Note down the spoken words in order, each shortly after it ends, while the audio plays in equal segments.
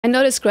I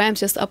noticed GRAMZ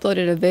just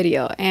uploaded a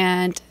video,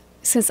 and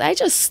since I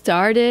just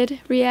started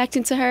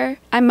reacting to her,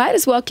 I might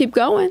as well keep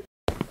going.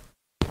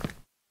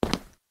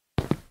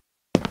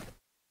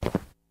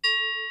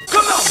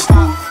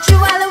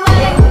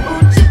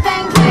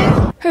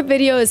 Her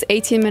video is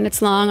 18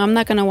 minutes long. I'm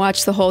not gonna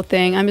watch the whole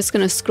thing. I'm just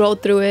gonna scroll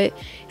through it,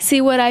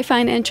 see what I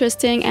find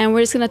interesting, and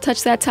we're just gonna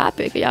touch that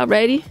topic. Are y'all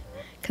ready?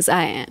 Cause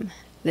I am.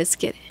 Let's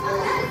get it.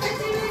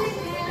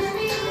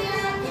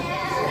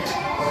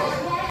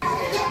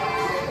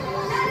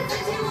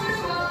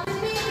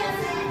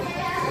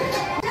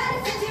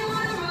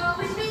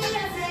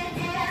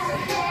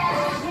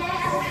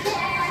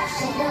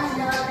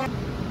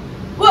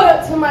 What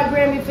up to my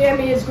Grammy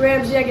family? It's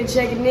GRAMZ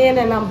checking in,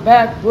 and I'm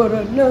back with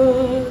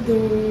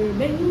another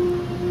banger.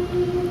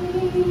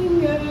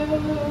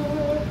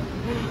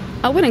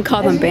 I wouldn't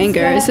call them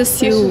banger. It's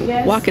just you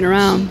walking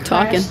around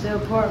talking. The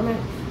apartment,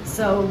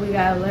 so we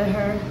gotta let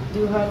her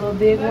do her little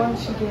big one.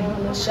 She can have a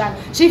little shot.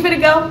 She finna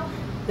go.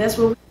 That's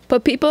what.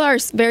 But people are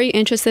very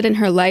interested in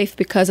her life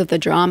because of the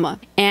drama,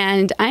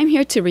 and I'm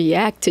here to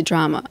react to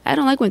drama. I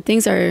don't like when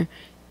things are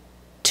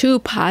too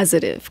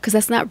positive, because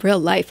that's not real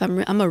life.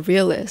 I'm a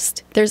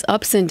realist. There's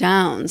ups and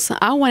downs.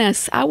 I want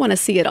to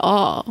see it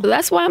all. So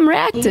that's why I'm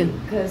reacting.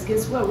 Because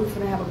guess what? We're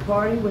finna have a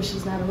party where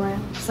she's not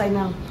around. Say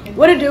no.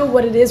 What it do,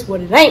 what it is,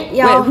 what it ain't,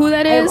 y'all. Wait, who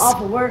that is? I'm off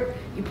of work.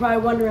 You're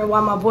probably wondering why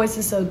my voice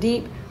is so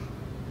deep.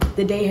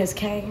 The day has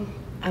came.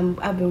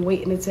 I've been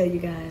waiting to tell you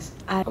guys.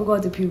 I'm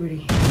going through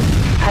puberty.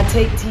 I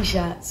take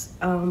T-shots.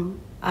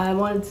 I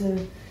wanted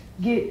to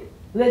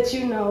let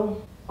you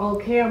know on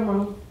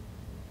camera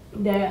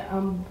that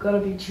I'm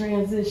gonna be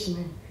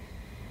transitioning.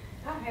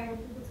 I hate when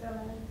people tell us.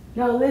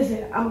 No,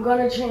 listen, I'm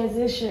gonna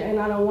transition, and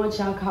I don't want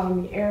y'all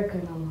calling me Erica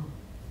no more.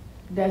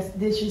 That's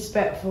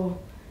disrespectful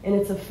and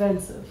it's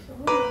offensive.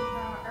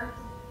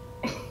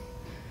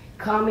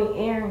 Call me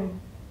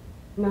Aaron.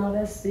 No,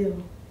 that's still.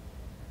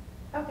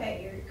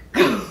 Okay, Eric.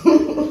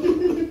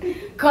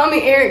 Call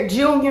me Eric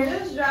Jr.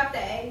 Just drop the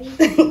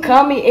A.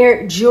 Call me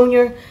Eric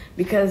Jr.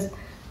 because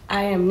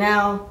I am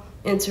now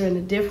entering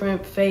a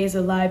different phase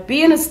of life.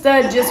 Being a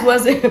stud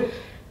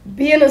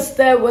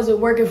wasn't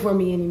working for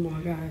me anymore,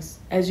 guys.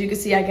 As you can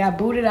see, I got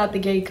booted out the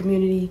gay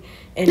community,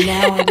 and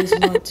now I just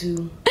want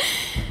to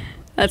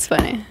That's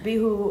funny. be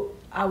who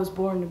I was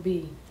born to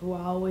be, who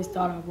I always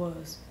thought I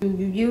was.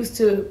 I'm used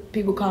to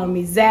people calling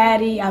me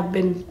Zaddy. I've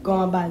been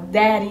going by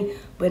Daddy,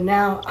 but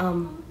now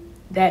I'm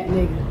that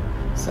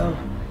nigga. So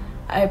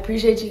I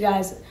appreciate you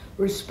guys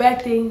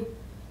respecting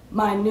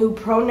my new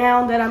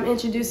pronoun that I'm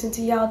introducing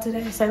to y'all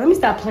today. So let me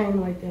stop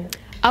playing like that.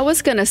 I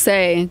was gonna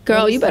say,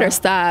 girl, you better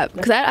stop,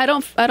 because I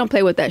don't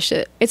play with that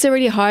shit. It's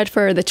already hard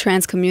for the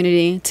trans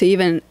community to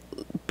even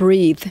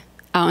breathe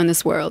out in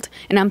this world,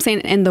 and I'm saying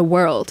in the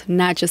world,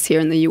 not just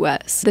here in the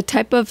U.S. The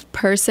type of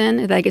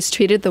person that gets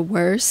treated the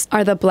worst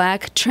are the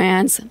black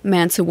trans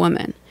man to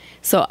woman.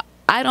 So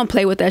I don't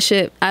play with that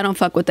shit. I don't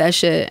fuck with that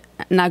shit.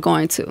 Not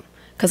going to,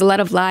 because a lot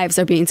of lives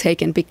are being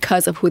taken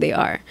because of who they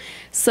are.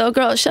 So,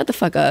 girl, shut the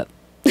fuck up.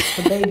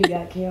 The baby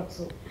got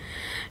canceled.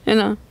 You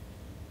know.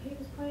 He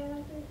was playing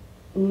like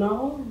that?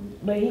 No,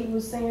 but he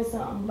was saying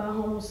something about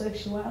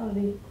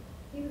homosexuality.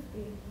 He was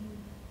being mean.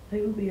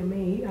 He was being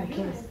mean. He got You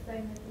canceled. didn't say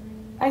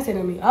nothing. I ain't saying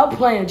to me. I'm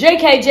playing.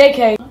 JK,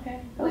 JK.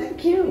 Okay. Those are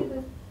cute.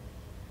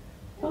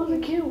 Those are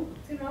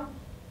cute. T-Mobile.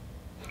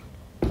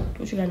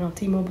 What you got on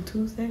T-Mobile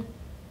Tuesday?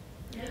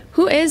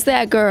 Who is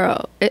that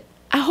girl?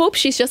 I hope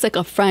she's just like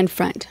a friend.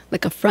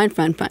 Like a friend.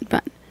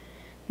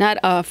 Not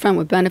a friend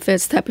with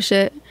benefits type of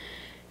shit.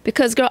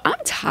 Because, girl, I'm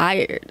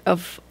tired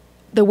of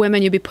the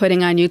women you be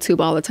putting on YouTube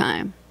all the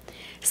time.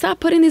 Stop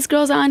putting these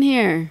girls on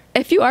here.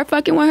 If you are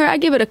fucking with her, I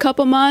give it a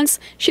couple months,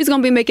 she's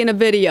going to be making a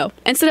video.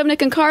 Instead of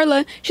Nick and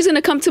Carla, she's going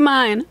to come to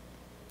mine.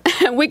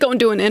 And we're going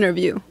to do an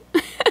interview.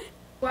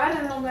 Well, I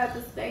don't know about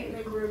the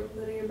statement group,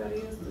 but everybody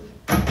else does.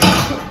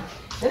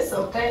 That's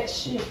some fat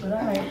shit, but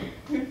alright.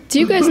 Do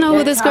you guys know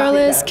who this girl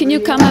is? Can you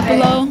comment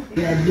below?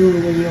 You gotta do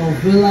it when you don't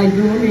feel like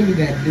doing it. You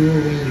gotta do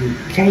it when you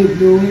can't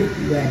do it.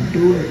 You gotta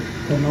do it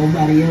because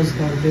nobody else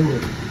gonna do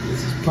it.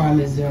 This is prime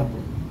example.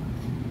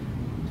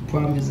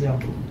 Prime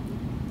example.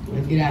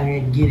 Let's get out here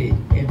and get it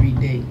every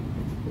day.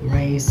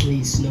 Rain,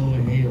 sleet, snow,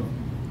 and hail.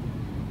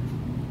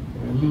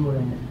 Remember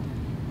that.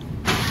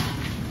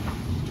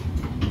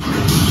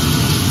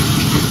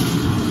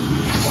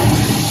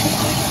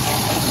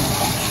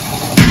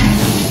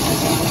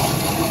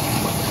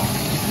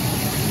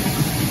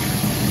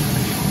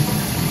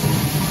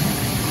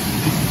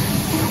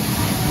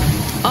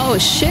 Oh,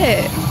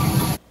 shit.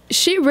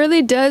 She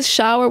really does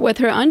shower with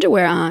her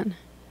underwear on.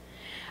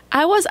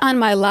 I was on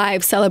my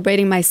live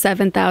celebrating my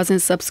 7,000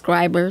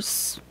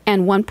 subscribers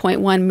and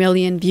 1.1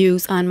 million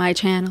views on my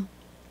channel.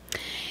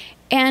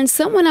 And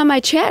someone on my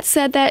chat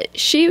said that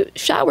she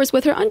showers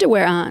with her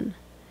underwear on.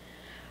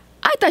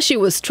 I thought she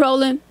was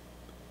trolling.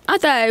 I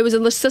thought it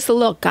was just a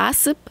little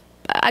gossip.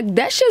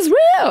 That shit's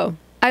real.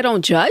 I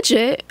don't judge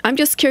it. I'm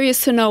just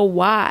curious to know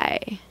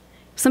why.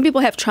 Some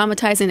people have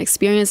traumatizing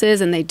experiences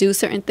and they do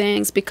certain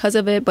things because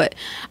of it, but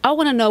I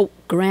want to know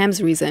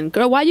GRAMZ reason.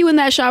 Girl, why you in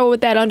that shower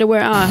with that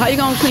underwear on? How you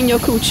gonna clean your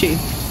coochie?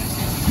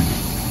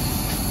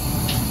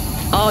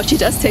 Oh, she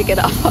does take it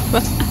off.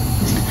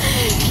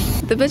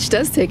 The bitch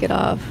does take it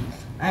off.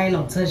 I ain't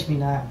no touch me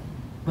not,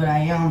 but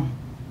I am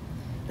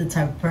the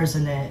type of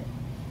person that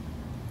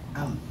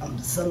I'm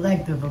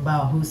selective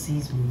about who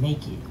sees me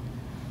naked.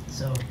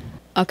 So.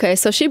 Okay,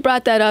 so she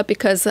brought that up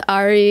because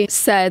Ari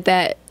said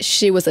that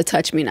she was a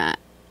touch me not.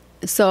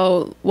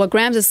 So what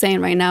GRAMZ is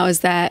saying right now is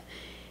that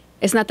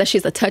it's not that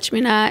she's a touch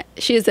me not,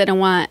 she just didn't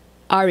want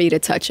Ari to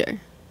touch her.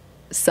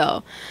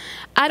 So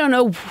I don't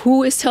know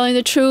who is telling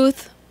the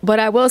truth, but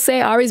I will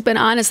say Ari's been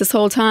honest this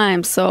whole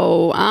time,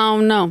 so I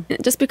don't know.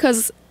 Just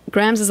because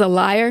GRAMZ is a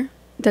liar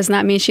does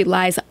not mean she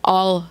lies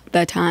all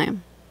the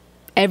time.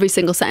 Every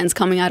single sentence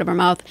coming out of her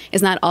mouth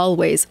is not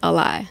always a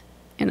lie,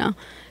 you know?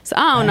 So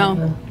I don't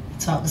know.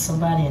 Talk to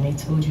somebody and they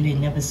told you they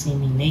never seen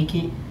me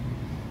naked,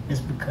 it's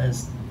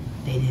because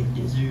they didn't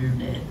deserve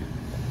that.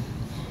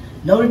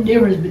 Know the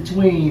difference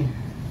between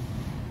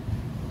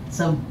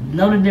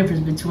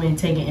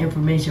taking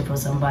information from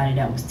somebody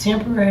that was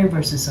temporary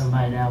versus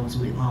somebody that I was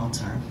with long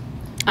term.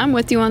 I'm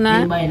with you on that.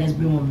 Anybody that's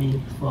been with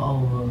me for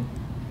over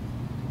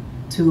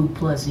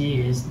 2+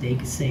 years, they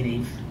could say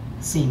they've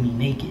seen me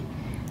naked.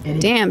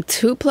 Damn,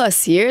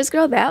 2+ years,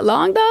 girl? That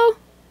long though?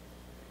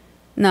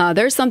 No,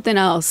 there's something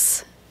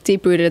else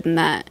deep-rooted in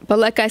that. But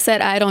like I said,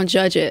 I don't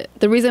judge it.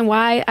 The reason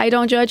why I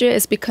don't judge it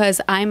is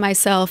because I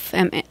myself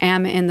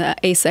am in the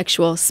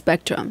asexual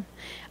spectrum.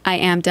 I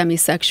am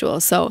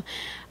demisexual. So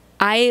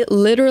I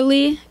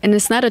literally, and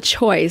it's not a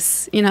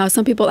choice, you know,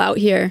 some people out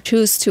here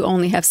choose to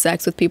only have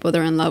sex with people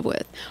they're in love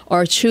with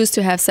or choose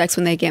to have sex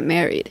when they get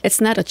married.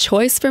 It's not a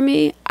choice for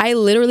me. I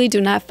literally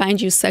do not find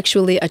you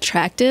sexually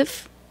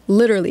attractive.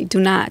 Literally do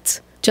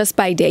not. Just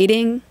by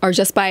dating or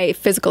just by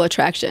physical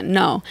attraction.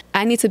 No,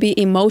 I need to be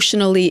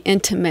emotionally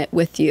intimate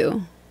with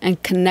you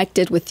and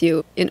connected with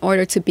you in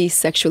order to be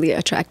sexually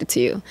attracted to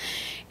you.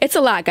 It's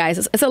a lot,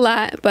 guys. It's a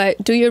lot,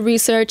 but do your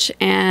research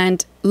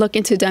and look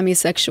into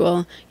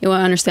demisexual. You'll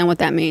understand what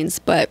that means.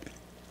 But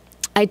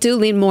I do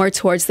lean more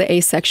towards the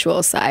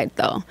asexual side,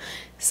 though.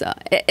 So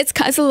it's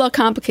a little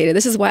complicated.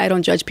 This is why I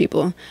don't judge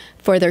people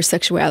for their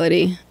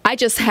sexuality. I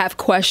just have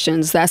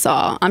questions, that's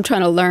all. I'm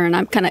trying to learn.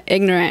 I'm kind of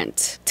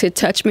ignorant to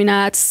touch me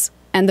nots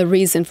and the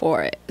reason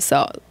for it.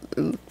 So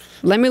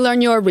let me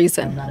learn your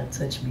reason. I'm not a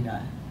touch me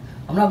not.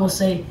 I'm not going to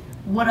say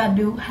what I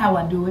do, how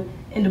I do it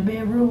in the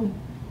bedroom,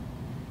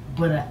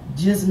 but I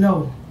just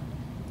know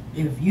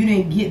if you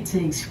didn't get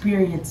to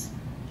experience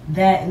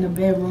that in the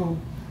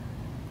bedroom,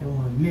 it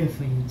wasn't meant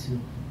for you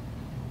to.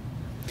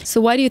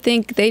 So why do you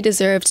think they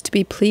deserved to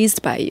be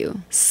pleased by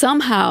you?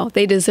 Somehow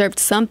they deserved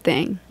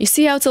something. You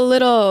see how it's a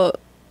little,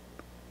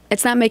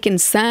 it's not making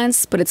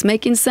sense, but it's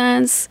making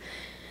sense?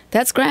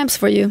 That's GRAMZ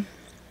for you.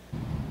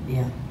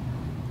 Yeah.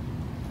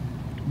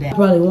 You're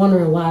probably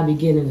wondering why I be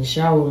getting in the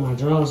shower with my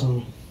drawers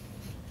on.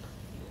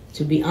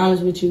 To be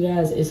honest with you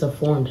guys, it's a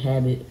formed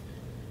habit.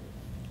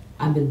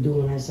 I've been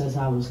doing that since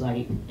I was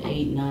like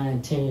 8,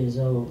 9, 10 years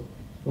old.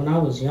 When I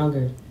was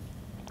younger,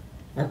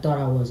 I thought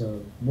I was a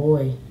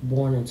boy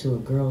born into a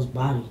girl's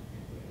body.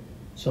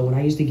 So when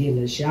I used to get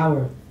in the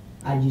shower,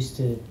 I used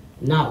to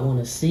not want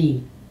to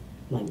see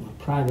like my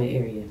private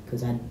area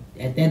because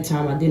at that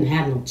time I didn't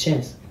have no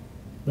chest,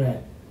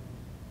 but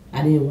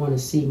I didn't want to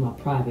see my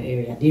private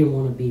area. I didn't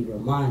want to be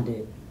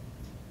reminded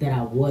that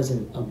I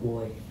wasn't a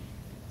boy.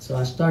 So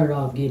I started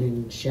off getting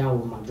in the shower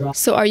with my drawers.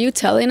 So are you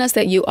telling us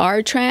that you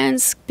are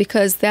trans?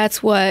 Because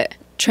that's what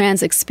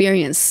trans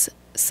experience.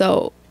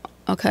 So,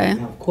 okay.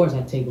 Now, of course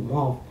I take them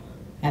off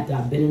after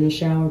I've been in the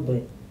shower,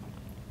 but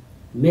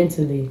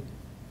mentally,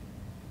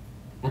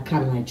 I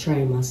kind of like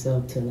train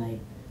myself to like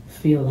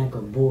feel like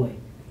a boy.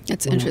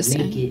 That's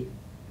interesting. I'm naked.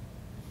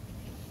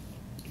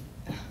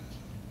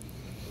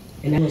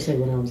 And I would say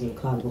when I was in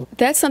college.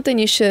 That's something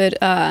you should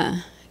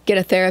get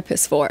a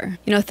therapist for.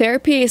 You know,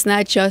 therapy is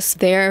not just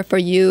there for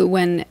you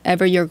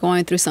whenever you're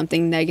going through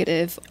something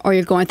negative or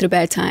you're going through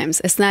bad times.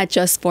 It's not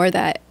just for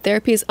that.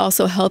 Therapy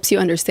also helps you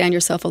understand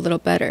yourself a little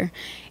better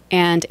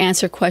and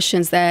answer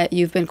questions that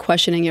you've been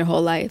questioning your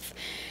whole life.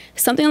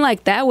 Something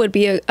like that would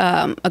be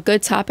a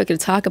good topic to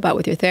talk about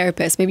with your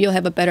therapist. Maybe you'll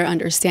have a better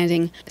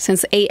understanding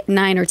since 8,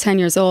 9, or 10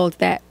 years old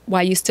that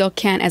why you still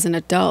can't, as an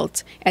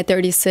adult, at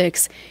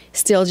 36,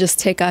 still just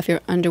take off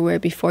your underwear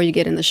before you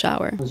get in the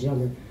shower. When I was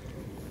younger,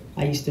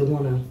 I used to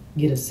want to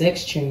get a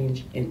sex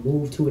change and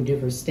move to a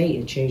different state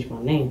and change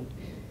my name.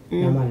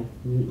 Now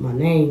my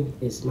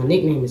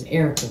nickname is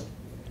Erica.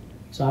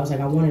 So I was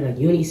like, I wanted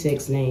a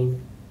unisex name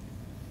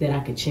that I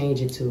could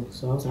change it to.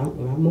 So I was like,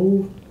 when I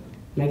move,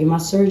 when I get my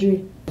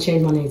surgery, I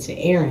changed my name to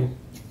Aaron.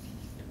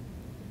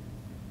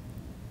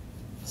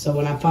 So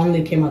when I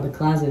finally came out the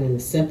closet and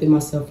accepted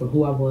myself for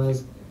who I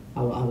was,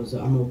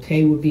 I'm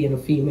okay with being a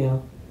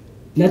female.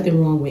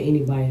 Nothing wrong with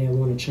anybody that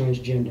wanted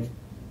transgender.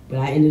 But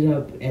I ended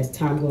up, as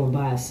time going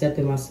by,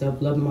 accepting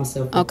myself, loving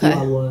myself for who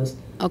I was.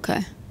 Okay.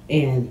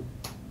 And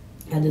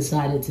I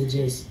decided to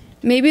just...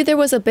 Maybe there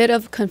was a bit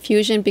of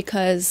confusion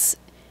because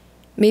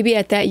Maybe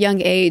at that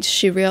young age,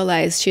 she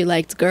realized she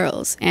liked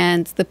girls,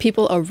 and the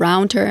people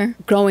around her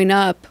growing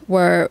up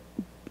were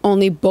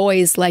only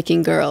boys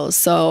liking girls.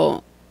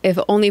 So if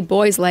only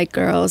boys like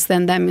girls,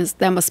 then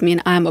that must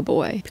mean I'm a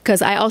boy,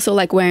 because I also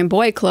like wearing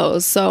boy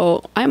clothes,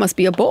 so I must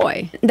be a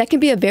boy. That can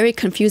be a very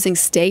confusing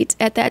state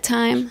at that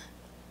time,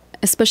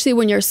 especially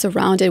when you're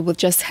surrounded with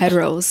just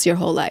heteros your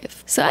whole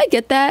life. So I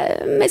get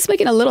that. It's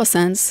making a little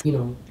sense. You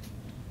know,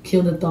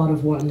 kill the thought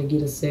of wanting to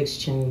get a sex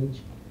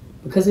change,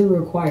 because it would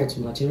require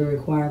too much. It would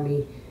require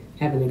me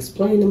having to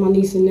explain to my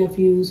niece and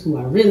nephews who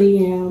I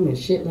really am and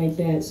shit like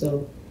that.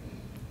 So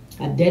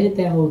I deaded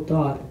that whole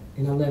thought,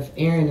 and I left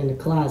Aaron in the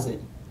closet.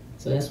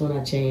 So that's when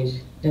I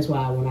changed. That's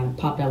why when I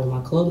popped out with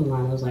my clothing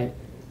line, I was like,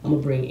 I'm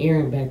gonna bring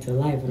Aaron back to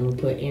life, and I'm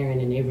gonna put Aaron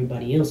in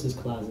everybody else's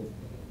closet.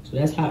 So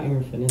that's how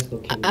Aaron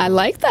Finesco came. I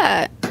like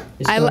that.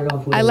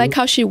 I like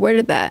how she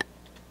worded that.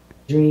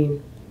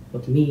 Dream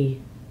of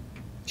me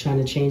trying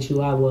to change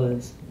who I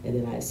was, and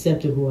then I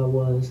accepted who I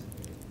was.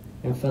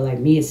 And I felt like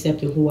me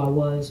accepting who I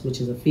was,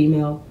 which is a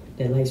female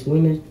that likes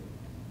women,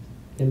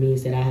 that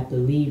means that I have to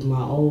leave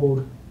my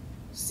old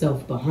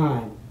self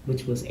behind,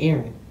 which was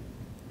Aaron.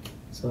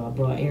 So I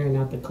brought Aaron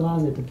out the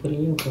closet to put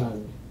in your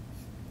closet.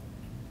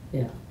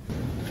 Yeah.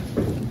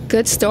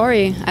 Good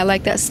story. I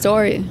like that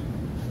story.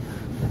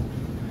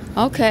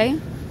 Okay.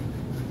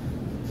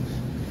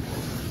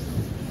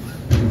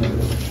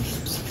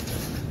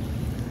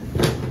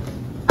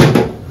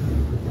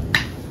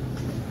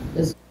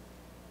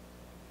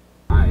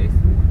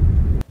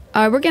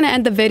 All right, we're gonna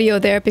end the video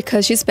there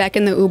because she's back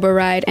in the Uber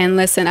ride. And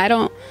listen,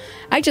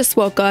 I just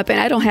woke up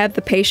and I don't have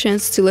the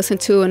patience to listen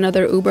to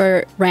another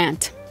Uber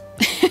rant.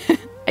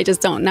 I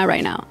just don't, not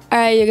right now. All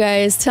right, you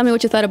guys, tell me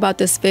what you thought about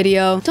this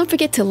video. Don't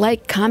forget to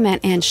like,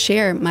 comment, and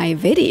share my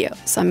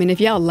videos. I mean,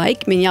 if y'all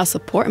like me and y'all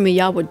support me,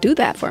 y'all would do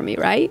that for me,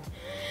 right?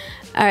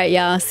 All right,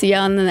 y'all, see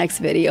y'all in the next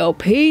video.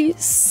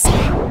 Peace.